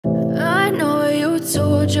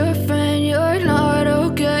told your friend you're not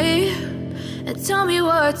okay, and tell me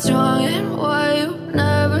what's wrong and why you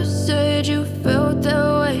never said you felt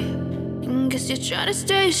that way. And guess you're trying to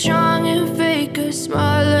stay strong and fake a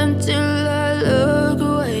smile until I look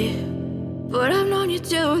away. But I've known you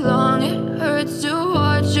too long, it hurts to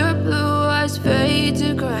watch your blue eyes fade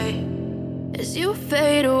to gray as you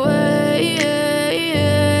fade away,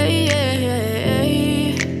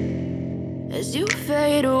 as you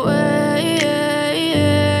fade away.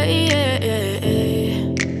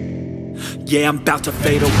 Yeah, I'm about to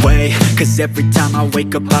fade away, cause every time I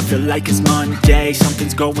wake up I feel like it's Monday.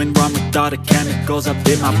 Something's going wrong with all the chemicals up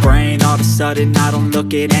in my brain. All of a sudden I don't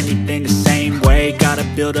look at anything the same way. Got a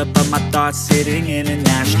buildup of my thoughts sitting in an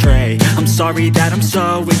ashtray. I'm sorry that I'm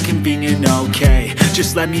so inconvenient, okay.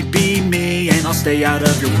 Just let me be me and I'll stay out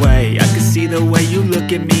of your way. I can see the way you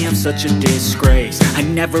look at me, I'm such a disgrace. I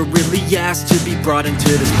never really asked to be brought into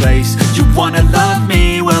this place. You wanna love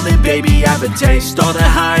me? Well then baby, have a taste. All the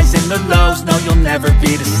highs and the lows, no, you'll never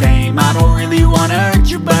be the same. I don't really wanna hurt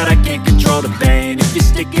you, but I can't control the pain. If you're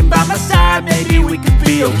sticking by my side, maybe we could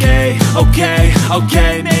be okay.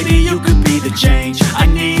 Okay, maybe you could be the change I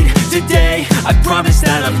need today. I promise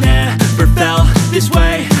that I've never felt this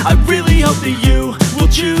way. I really hope that you will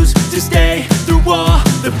choose to stay through all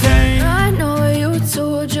the pain. I know you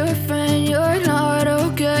told your friend you're not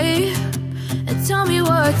okay, and tell me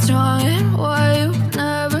what's wrong and why you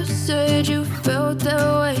never said you felt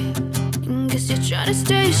that way. Guess you're trying to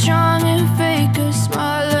stay strong and fake a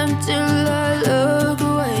smile until I look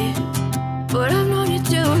away. But I've known you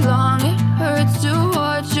too long, it hurts to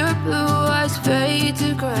watch your blue eyes fade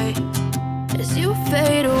to gray as you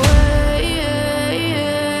fade away,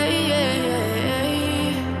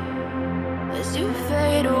 as you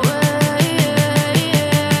fade away,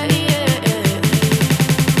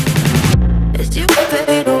 as you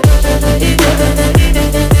fade away.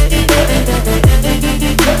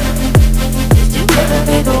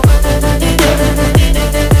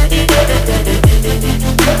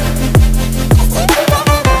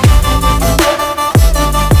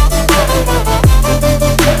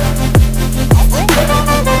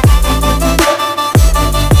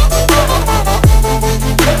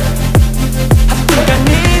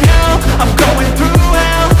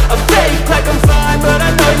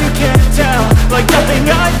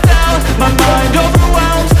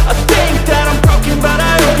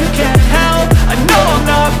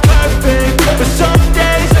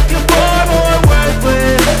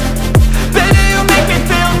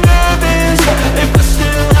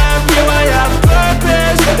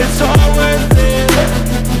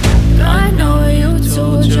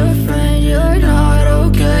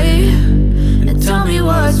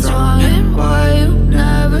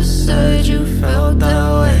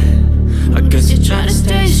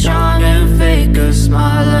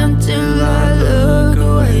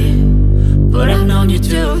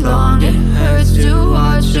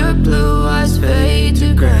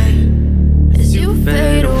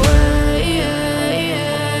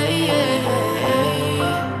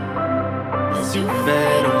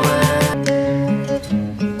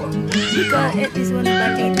 This one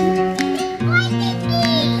Balete.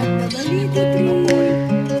 At the Balete tree.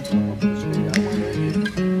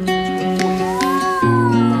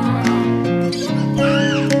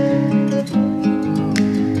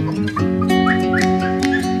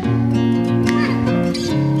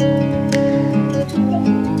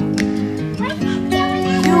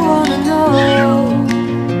 You wanna know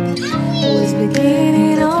what's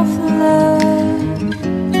beginning of love?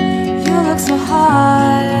 You look so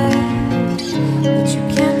hard, but you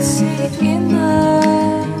can't see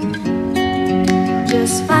enough.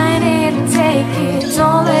 Just find it and take it,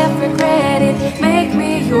 don't let regret it. Make me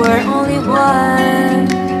your only one.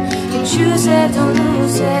 You choose it, don't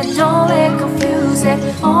lose it, don't let confuse it.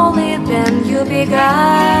 Only then you'll be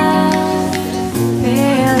gone.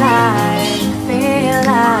 Feel like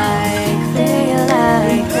that. Feel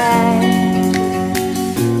like that.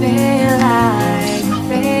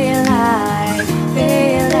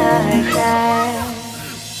 Feel like that.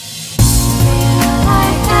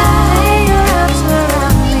 Your arms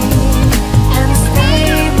around me and stay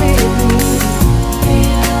with me.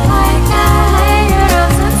 Feel like that. Your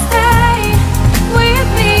arms and stay with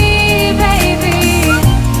me, baby.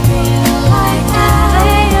 Feel like that.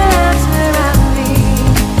 Your arms around me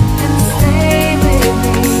and stay with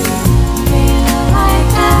me.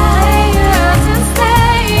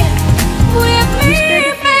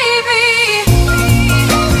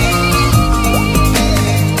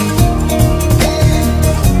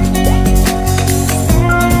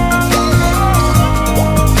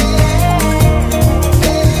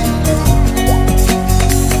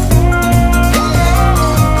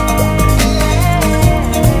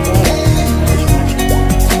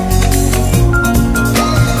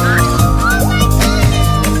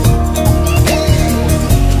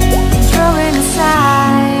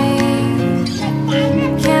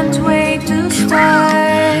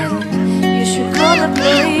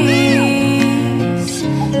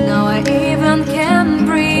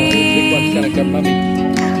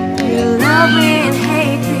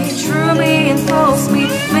 control me,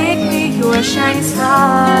 make me your shining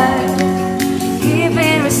star.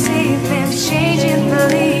 Giving, receiving, changing,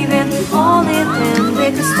 believing, only then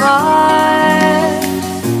they can start.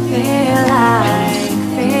 Feel like